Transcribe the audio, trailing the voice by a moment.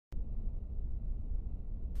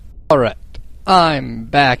Alright, I'm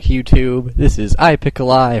back, YouTube. This is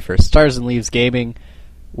IpickleI for Stars and Leaves Gaming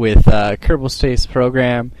with Kerbal Space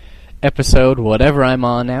Program, episode whatever I'm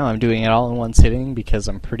on now. I'm doing it all in one sitting because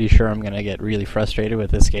I'm pretty sure I'm going to get really frustrated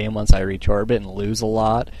with this game once I reach orbit and lose a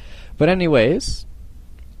lot. But anyways,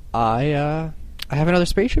 I have another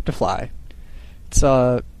spaceship to fly. It's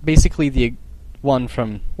basically the one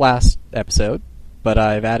from last episode, but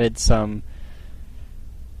I've added some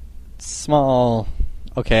small...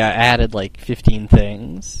 Okay, I added like 15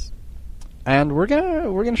 things, and we're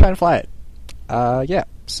gonna try and fly it. Yeah.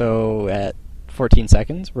 So at 14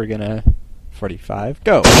 seconds, we're gonna 45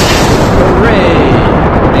 go. Hooray!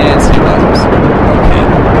 And stabilizers. Okay.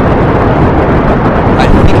 I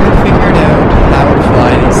think I figured out how to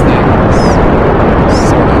fly these things.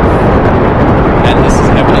 Sort of. And this is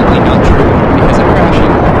evidently not true because I'm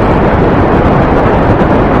crashing.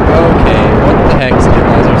 Okay. What the heck,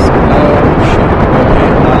 stabilizers? Oh shit.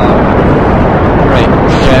 Right,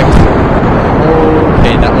 eject.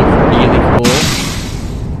 Okay, that looked really cool.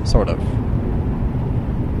 Sort of.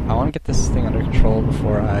 I want to get this thing under control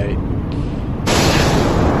before I...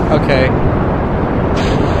 Okay.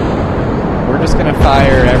 We're just gonna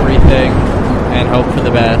fire everything and hope for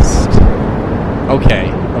the best.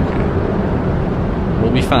 Okay.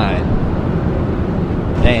 We'll be fine.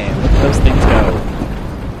 Damn, look at those things go.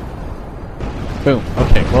 Boom.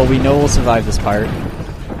 Okay, well we know we'll survive this part.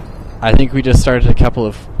 I think we just started a couple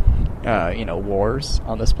of, wars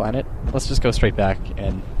on this planet. Let's just go straight back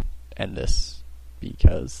and end this,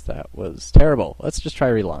 because that was terrible. Let's just try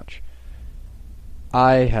relaunch.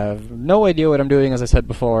 I have no idea what I'm doing, as I said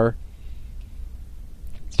before.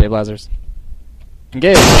 Stabilizers.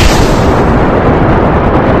 Engage! Okay.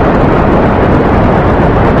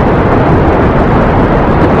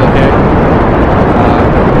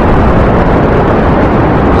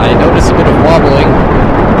 I notice a bit of wobbling.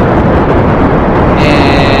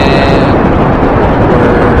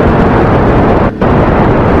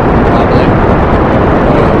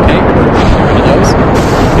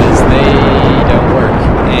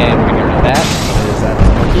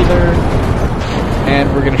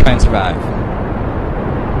 We're going to try and survive.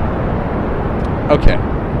 Okay.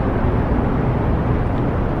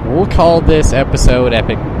 We'll call this episode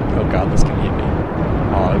Epic... Oh god, this can hit me.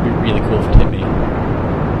 Oh, it'd be really cool if it hit me.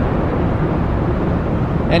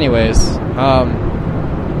 Anyways,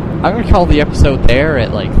 I'm going to call the episode there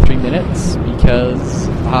at like 3 minutes because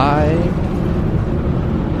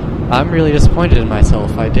I'm really disappointed in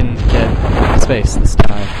myself. I didn't get space this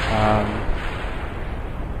time.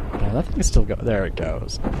 Nothing is still going. There it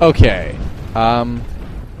goes. Okay. I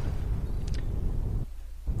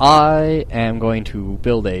am going to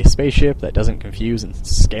build a spaceship that doesn't confuse and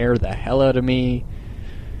scare the hell out of me.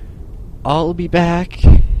 I'll be back,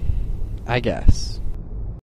 I guess.